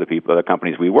products of the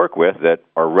companies we work with that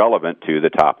are relevant to the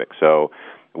topic. So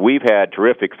we've had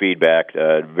terrific feedback.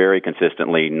 Very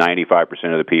consistently, 95%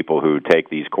 of the people who take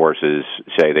these courses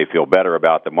say they feel better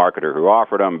about the marketer who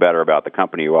offered them, better about the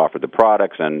company who offered the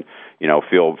products, and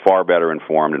feel far better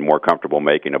informed and more comfortable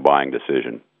making a buying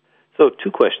decision. So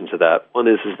 2 questions to that. One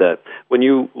is that when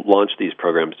you launch these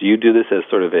programs, do you do this as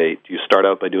sort of do you start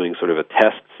out by doing sort of a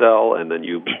test sell, and then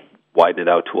you widen it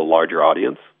out to a larger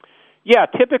audience? Yeah,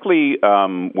 typically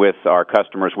with our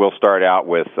customers, we'll start out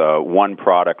with one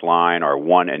product line or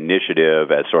one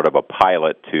initiative as sort of a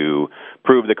pilot to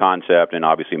prove the concept and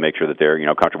obviously make sure that they're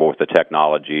comfortable with the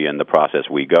technology and the process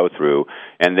we go through.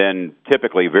 And then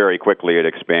typically very quickly it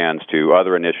expands to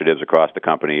other initiatives across the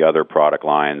company, other product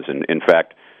lines. And in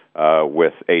fact,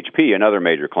 with HP, another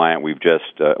major client,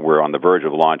 we're on the verge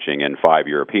of launching in 5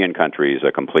 European countries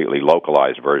a completely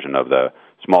localized version of the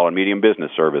small and medium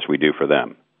business service we do for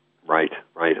them. Right.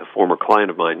 A former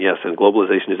client of mine, yes, and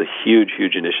globalization is a huge,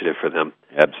 huge initiative for them.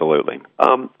 Absolutely.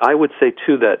 I would say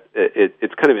too that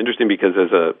it's kind of interesting because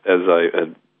as I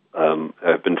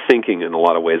have been thinking in a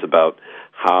lot of ways about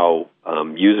how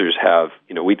users have,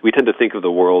 we tend to think of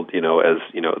the world, as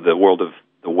the world of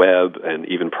the web, and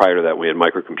even prior to that, we had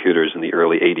microcomputers in the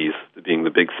early 80s, being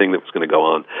the big thing that was going to go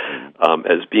on,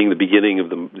 as being the beginning of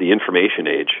the information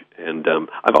age. And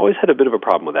I've always had a bit of a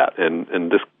problem with that,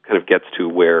 and this kind of gets to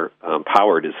where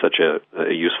Powered is such a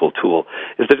useful tool,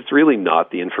 is that it's really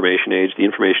not the information age. The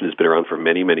information has been around for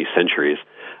many, many centuries,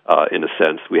 in a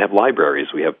sense. We have libraries,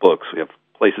 we have books, we have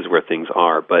places where things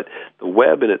are, but the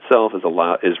web in itself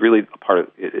is really a part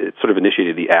of, it sort of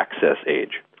initiated the access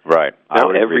age. Right.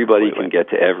 Now everybody can get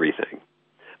to everything.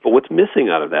 But what's missing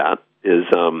out of that is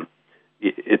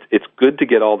it's good to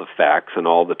get all the facts and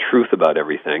all the truth about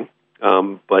everything,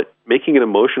 but making an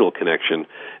emotional connection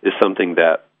is something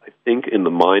that I think in the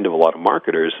mind of a lot of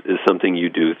marketers is something you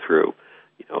do through,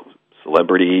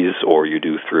 celebrities, or you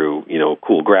do through,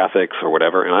 cool graphics or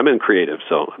whatever. And I'm in creative,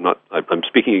 so I'm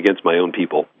speaking against my own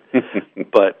people.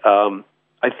 But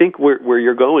I think where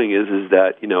you're going is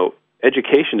that,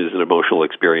 education is an emotional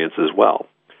experience as well.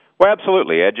 Well,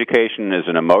 absolutely. Education is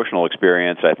an emotional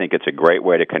experience. I think it's a great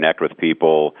way to connect with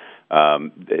people.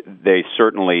 They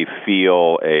certainly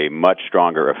feel a much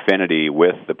stronger affinity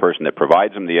with the person that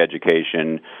provides them the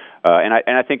education. And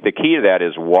I think the key to that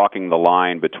is walking the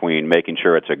line between making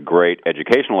sure it's a great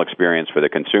educational experience for the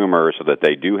consumer so that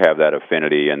they do have that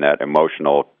affinity and that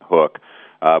emotional hook,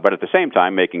 but at the same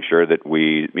time making sure that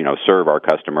we serve our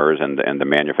customers and the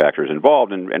manufacturers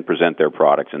involved and present their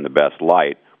products in the best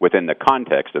light within the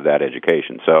context of that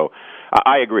education. So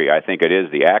I agree. I think it is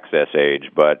the access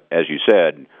age, but as you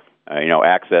said,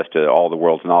 access to all the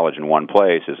world's knowledge in one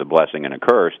place is a blessing and a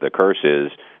curse. The curse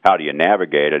is how do you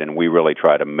navigate it, and we really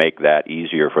try to make that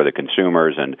easier for the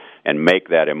consumers and make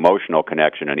that emotional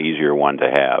connection an easier one to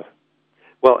have.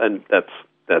 Well, and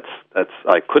that's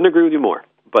I couldn't agree with you more.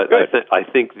 But I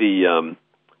think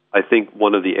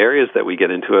one of the areas that we get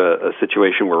into a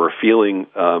situation where we're feeling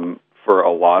for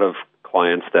a lot of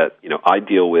clients that I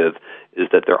deal with is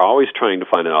that they're always trying to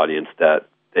find an audience that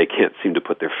they can't seem to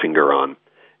put their finger on,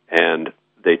 and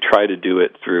they try to do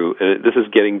it through. And this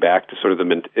is getting back to sort of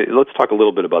let's talk a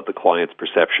little bit about the client's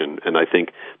perception, and I think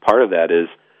part of that is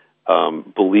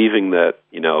believing that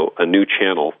a new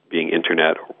channel, being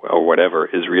internet or whatever,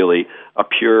 is really a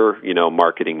pure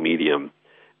marketing medium.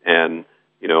 And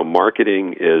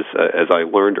marketing is, as I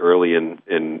learned early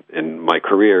in my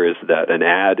career, is that an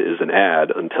ad is an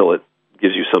ad until it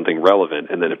gives you something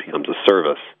relevant, and then it becomes a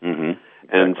service. Mm-hmm.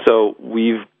 And so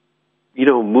we've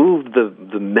moved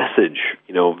the message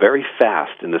very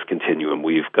fast in this continuum.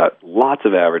 We've got lots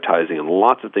of advertising and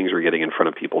lots of things we're getting in front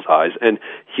of people's eyes, and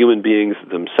human beings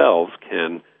themselves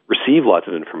can receive lots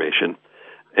of information.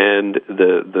 And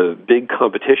the big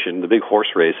competition, the big horse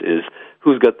race, is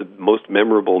who's got the most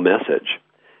memorable message.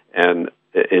 And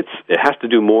it has to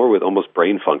do more with almost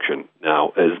brain function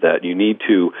now, is that you need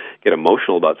to get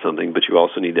emotional about something, but you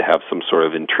also need to have some sort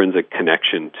of intrinsic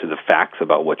connection to the facts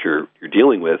about what you're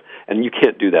dealing with, and you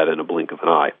can't do that in a blink of an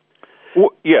eye.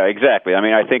 Well, yeah, exactly. I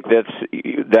mean, I think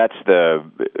that's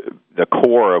the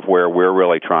core of where we're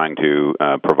really trying to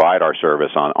provide our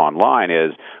service online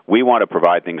is we want to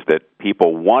provide things that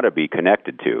people want to be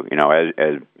connected to.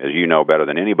 As you know better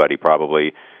than anybody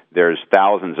probably, there's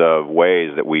thousands of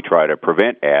ways that we try to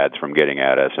prevent ads from getting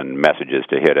at us and messages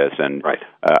to hit us. And right.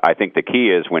 I think the key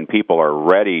is when people are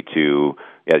ready to,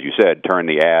 as you said, turn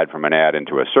the ad from an ad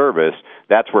into a service,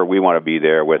 that's where we want to be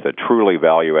there with a truly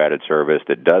value-added service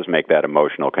that does make that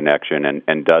emotional connection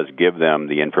and does give them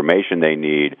the information they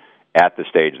need at the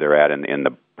stage they're at in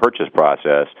the purchase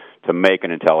process to make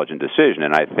an intelligent decision.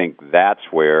 And I think that's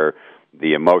where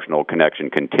the emotional connection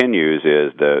continues,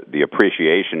 is the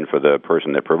appreciation for the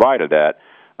person that provided that,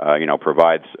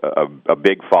 provides a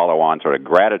big follow-on sort of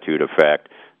gratitude effect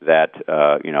that,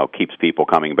 keeps people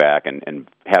coming back and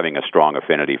having a strong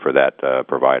affinity for that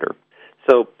provider.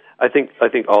 So I think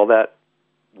all that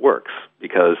works,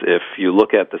 because if you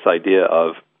look at this idea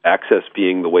of access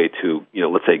being the way to,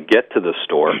 let's say, get to the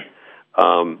store,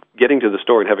 getting to the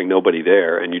store and having nobody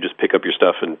there, and you just pick up your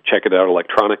stuff and check it out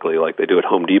electronically like they do at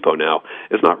Home Depot now,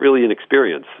 is not really an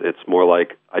experience. It's more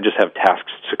like I just have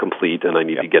tasks to complete and I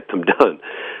need to get them done.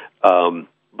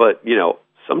 But,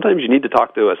 sometimes you need to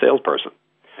talk to a salesperson.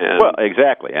 Well,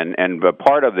 exactly. And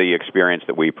part of the experience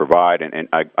that we provide, and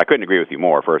I couldn't agree with you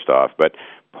more, first off, but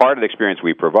part of the experience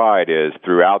we provide is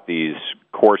throughout these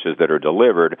courses that are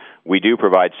delivered, we do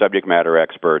provide subject matter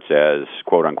experts as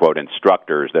quote-unquote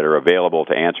instructors that are available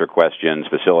to answer questions,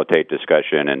 facilitate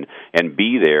discussion, and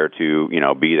be there to,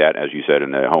 be that, as you said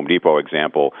in the Home Depot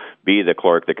example, be the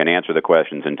clerk that can answer the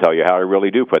questions and tell you how to really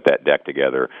do put that deck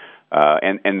together.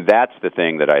 And that's the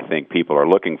thing that I think people are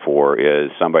looking for,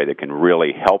 is somebody that can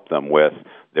really help them with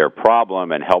their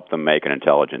problem and help them make an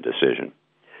intelligent decision.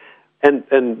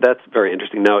 And that's very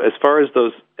interesting. Now, as far as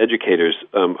those educators,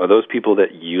 are those people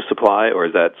that you supply, or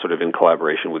is that sort of in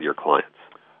collaboration with your clients?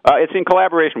 It's in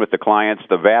collaboration with the clients.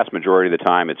 The vast majority of the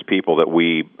time, it's people that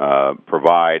we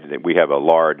provide. We have a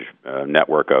large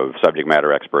network of subject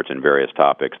matter experts in various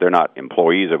topics. They're not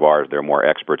employees of ours. They're more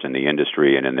experts in the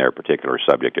industry and in their particular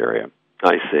subject area.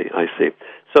 I see.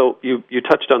 So you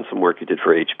touched on some work you did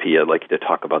for HP. I'd like you to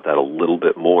talk about that a little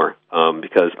bit more,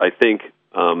 because I think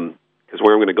because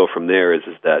where I'm going to go from there is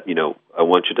that, I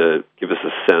want you to give us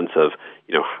a sense of,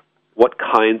 what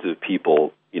kinds of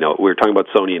people, we were talking about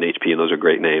Sony and HP, and those are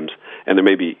great names, and there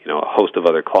may be, a host of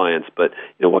other clients, but,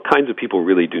 what kinds of people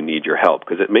really do need your help?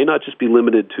 Because it may not just be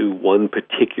limited to one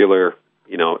particular,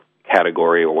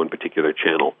 category or one particular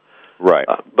channel. Right.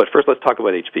 But first, let's talk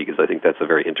about HP, because I think that's a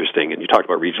very interesting, and you talked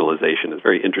about regionalization. It's a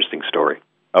very interesting story.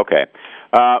 Okay.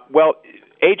 Well,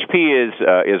 HP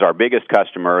is our biggest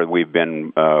customer. We've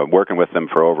been working with them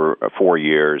for over 4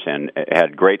 years and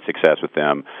had great success with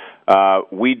them.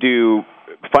 We do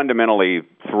fundamentally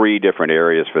 3 different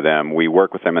areas for them. We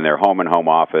work with them in their home and home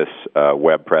office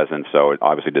web presence, so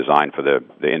obviously designed for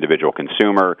the individual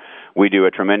consumer. We do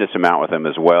a tremendous amount with them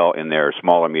as well in their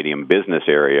small and medium business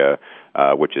area,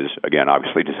 which is, again,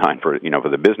 obviously designed for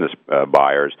the business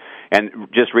buyers. And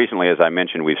just recently, as I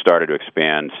mentioned, we've started to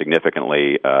expand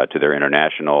significantly to their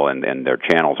international and their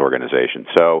channels organization.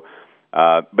 So,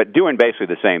 but doing basically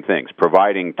the same things,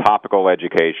 providing topical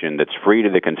education that's free to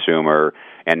the consumer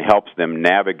and helps them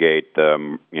navigate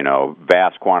the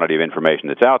vast quantity of information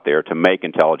that's out there to make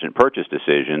intelligent purchase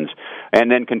decisions, and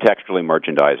then contextually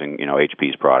merchandising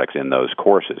HP's products in those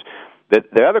courses.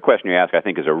 The other question you ask, I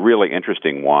think, is a really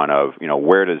interesting one of,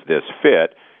 where does this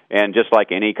fit? And just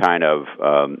like any kind of,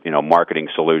 marketing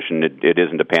solution, it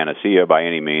isn't a panacea by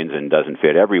any means and doesn't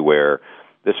fit everywhere.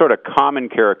 The sort of common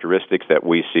characteristics that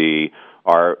we see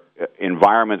are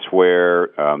environments where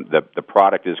the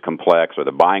product is complex or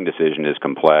the buying decision is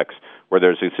complex, where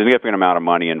there's a significant amount of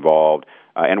money involved,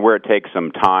 and where it takes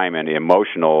some time and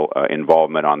emotional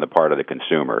involvement on the part of the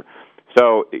consumer.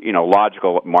 So,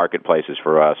 logical marketplaces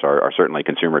for us are certainly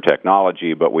consumer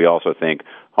technology, but we also think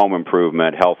home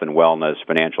improvement, health and wellness,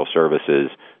 financial services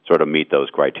sort of meet those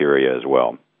criteria as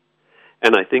well.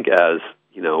 And I think as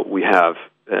we have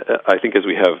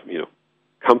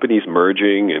companies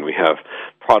merging and we have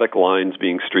product lines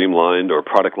being streamlined or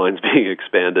product lines being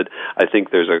expanded, I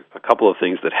think there's a couple of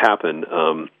things that happen.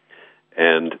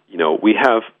 And we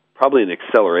have probably an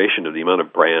acceleration of the amount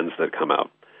of brands that come out.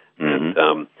 Mm-hmm.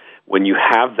 And when you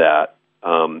have that,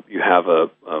 you have a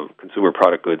consumer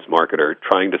product goods marketer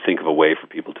trying to think of a way for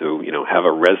people to, have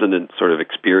a resonant sort of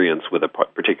experience with a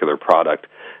particular product,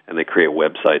 and they create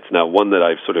websites. Now, one that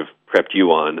I've sort of prepped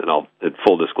you on, and in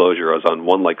full disclosure, I was on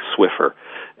one like Swiffer.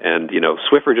 And,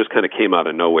 Swiffer just kind of came out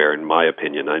of nowhere, in my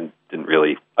opinion. I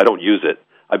don't use it.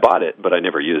 I bought it, but I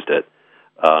never used it.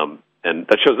 And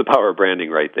that shows the power of branding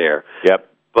right there. Yep.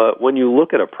 But when you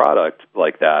look at a product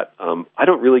like that, I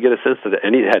don't really get a sense that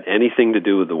it had anything to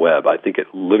do with the web. I think it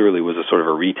literally was a sort of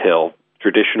a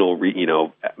traditional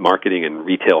marketing and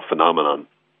retail phenomenon.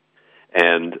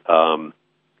 And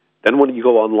then when you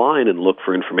go online and look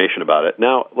for information about it,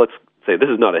 now let's say this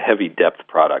is not a heavy depth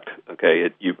product.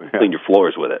 Okay, you clean your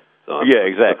floors with it. So yeah,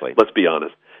 exactly. Let's be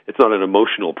honest. It's not an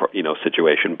emotional,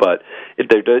 situation, but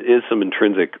there is some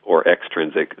intrinsic or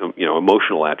extrinsic,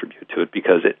 emotional attribute to it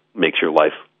because it makes your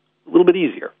life a little bit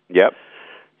easier. Yep.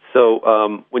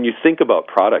 So when you think about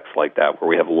products like that, where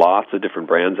we have lots of different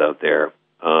brands out there,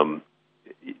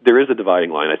 there is a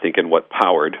dividing line, I think, in what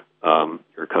Powered,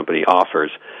 your company,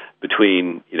 offers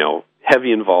between,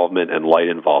 heavy involvement and light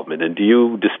involvement. And do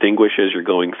you distinguish as you're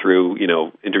going through,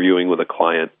 interviewing with a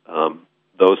client,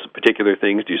 those particular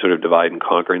things? Do you sort of divide and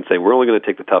conquer and say, we're only going to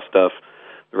take the tough stuff,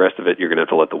 the rest of it you're going to have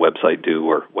to let the website do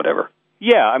or whatever?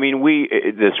 Yeah, I mean,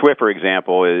 the Swiffer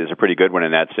example is a pretty good one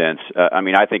in that sense.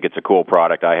 I think it's a cool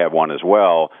product. I have one as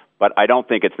well. but I don't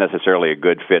think it's necessarily a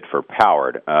good fit for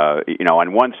Powered.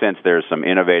 In one sense, there's some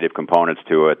innovative components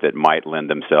to it that might lend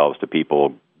themselves to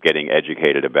people getting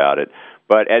educated about it.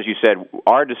 But as you said,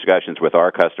 our discussions with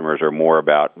our customers are more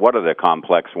about what are the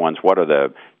complex ones, what are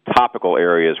the topical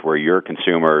areas where your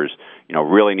consumers,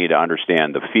 really need to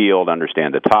understand the field,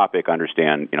 understand the topic,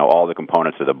 understand, all the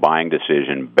components of the buying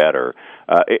decision better.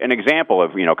 An example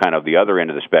of, kind of the other end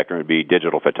of the spectrum would be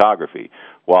digital photography.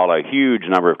 While a huge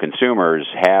number of consumers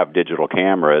have digital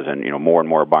cameras and, more and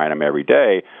more buying them every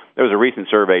day, there was a recent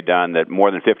survey done that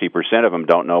more than 50% of them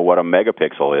don't know what a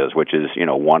megapixel is, which is,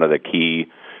 one of the key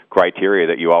criteria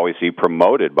that you always see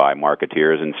promoted by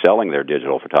marketeers in selling their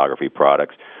digital photography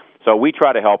products. So we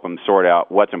try to help them sort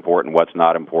out what's important, what's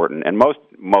not important, and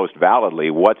most validly,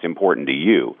 what's important to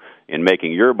you in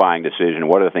making your buying decision.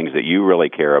 What are the things that you really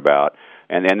care about,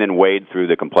 and then wade through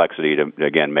the complexity to,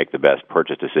 again, make the best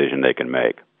purchase decision they can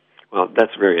make. Well,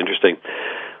 that's very interesting.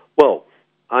 Well,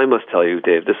 I must tell you,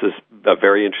 Dave, this is a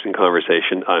very interesting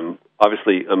conversation. I'm a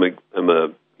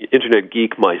internet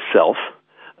geek myself.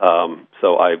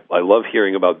 So I love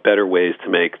hearing about better ways to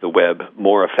make the web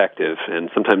more effective, and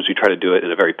sometimes we try to do it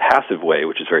in a very passive way,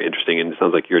 which is very interesting, and it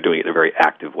sounds like you're doing it in a very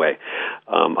active way.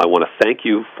 I want to thank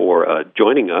you for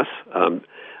joining us.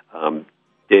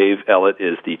 Dave Ellett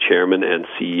is the chairman and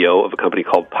CEO of a company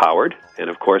called Powered, and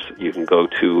of course you can go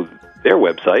to their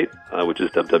website, which is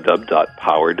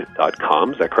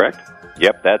www.powered.com. Is that correct?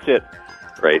 Yep, that's it.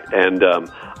 Great, and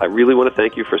I really want to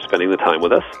thank you for spending the time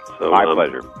with us. So, my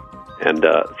pleasure. And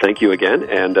thank you again,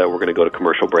 and we're going to go to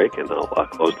commercial break, and I'll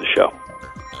close the show.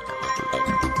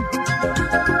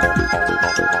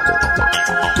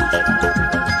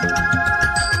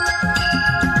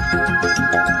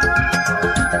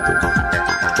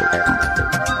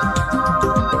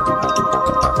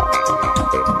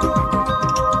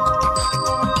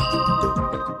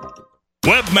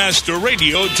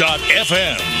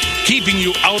 WebmasterRadio.fm, keeping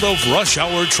you out of rush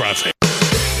hour traffic.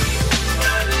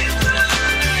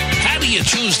 You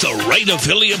choose the right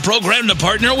affiliate program to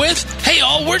partner with? Hey,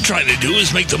 all we're trying to do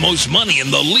is make the most money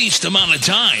in the least amount of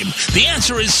time. The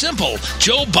answer is simple.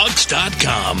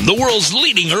 JoeBucks.com, the world's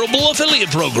leading herbal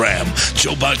affiliate program.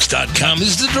 JoeBucks.com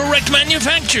is the direct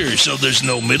manufacturer, so there's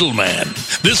no middleman.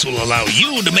 This will allow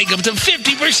you to make up to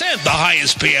 50% the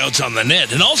highest payouts on the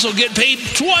net and also get paid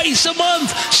twice a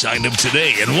month. Sign up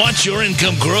today and watch your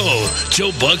income grow.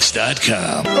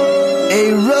 JoeBucks.com.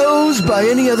 A rose by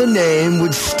any other name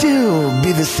would still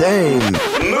be the same.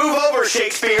 Move over,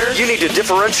 Shakespeare. You need to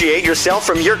differentiate yourself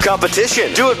from your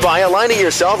competition. Do it by aligning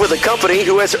yourself with a company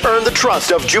who has earned the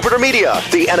trust of Jupiter Media,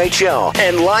 the NHL,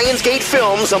 and Lionsgate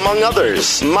Films, among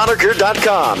others.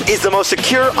 Moniker.com is the most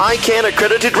secure ICANN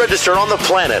accredited register on the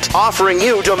planet, offering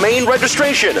you domain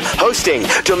registration, hosting,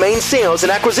 domain sales,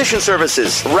 and acquisition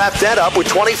services. Wrap that up with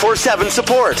 24/7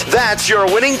 support. That's your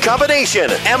winning combination.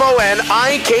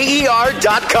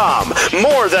 MONIKER.com.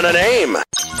 More than a name.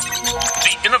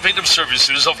 The innovative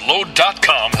services of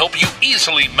Load.com help you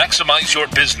easily maximize your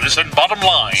business and bottom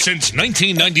line. Since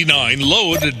 1999,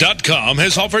 Load.com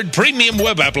has offered premium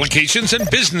web applications and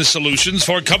business solutions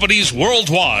for companies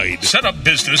worldwide. Set up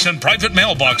business and private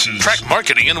mailboxes, track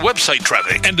marketing and website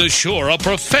traffic, and assure a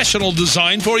professional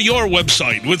design for your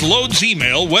website with Load's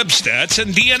email, web stats,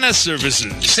 and DNS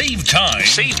services. Save time,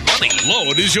 save money.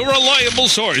 Load is your reliable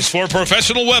source for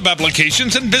professional web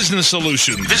applications and business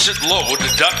solutions. Visit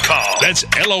Load.com. That's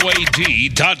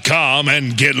LOAD.com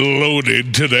and get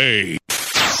loaded today.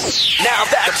 Now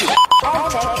back to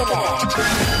AdTech Connect.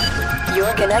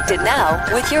 You're connected now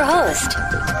with your host.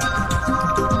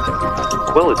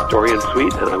 Well, it's Dorian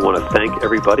Sweet, and I want to thank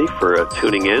everybody for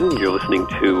tuning in. You're listening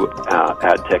to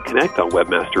AdTech Connect on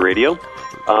Webmaster Radio.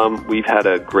 We've had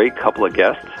a great couple of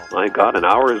guests. My God, an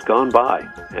hour has gone by.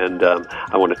 And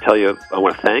I want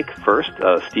to thank first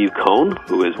Steve Cone,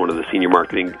 who is one of the senior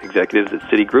marketing executives at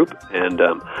Citigroup. And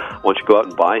I want you to go out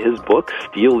and buy his book,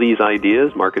 Steal These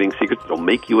Ideas, Marketing Secrets That'll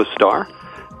Make You a Star.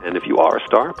 And if you are a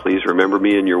star, please remember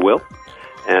me in your will.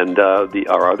 And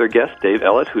our other guest, Dave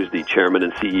Ellett, who's the chairman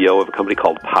and CEO of a company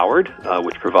called Powered,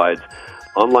 which provides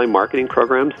online marketing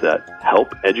programs that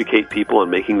help educate people on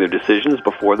making their decisions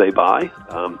before they buy.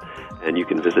 And you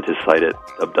can visit his site at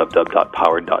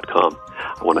www.powered.com.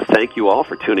 I want to thank you all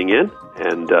for tuning in,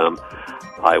 and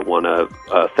I want to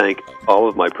thank all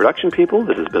of my production people.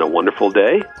 This has been a wonderful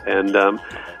day, and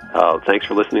thanks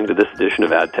for listening to this edition of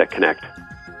AdTech Connect.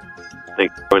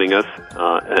 Thanks for joining us,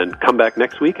 and come back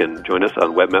next week and join us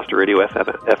on Webmaster Radio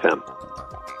FM.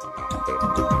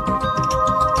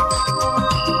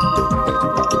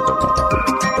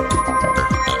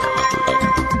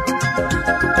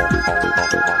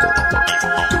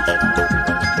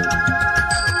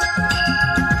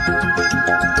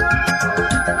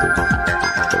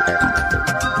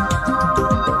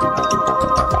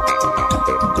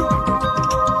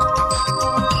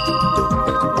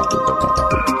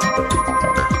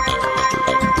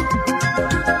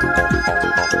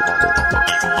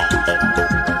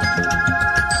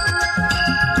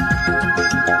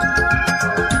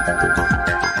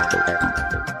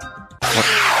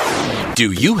 Do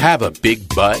you have a big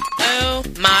butt? Oh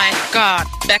my God,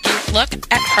 Becky, look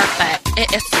at her butt.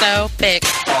 It is so big.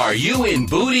 Are you in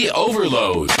booty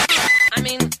overload? I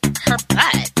mean, her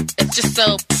butt. It's just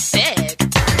so big.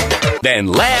 Then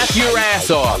laugh your ass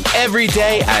off every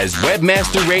day as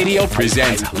Webmaster Radio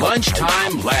presents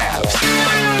Lunchtime Laughs.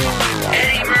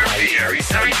 Eddie Murphy, Jerry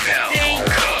Seinfeld, Dane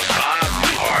Cook, Bob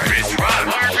Newhart, Chris Rock,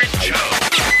 Margaret Cho.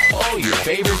 All your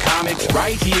favorite comics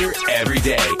right here every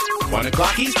day. 1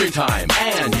 o'clock Eastern Time.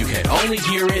 And you can only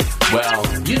hear it, well,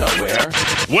 you know where.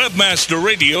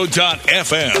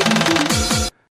 Webmasterradio.fm.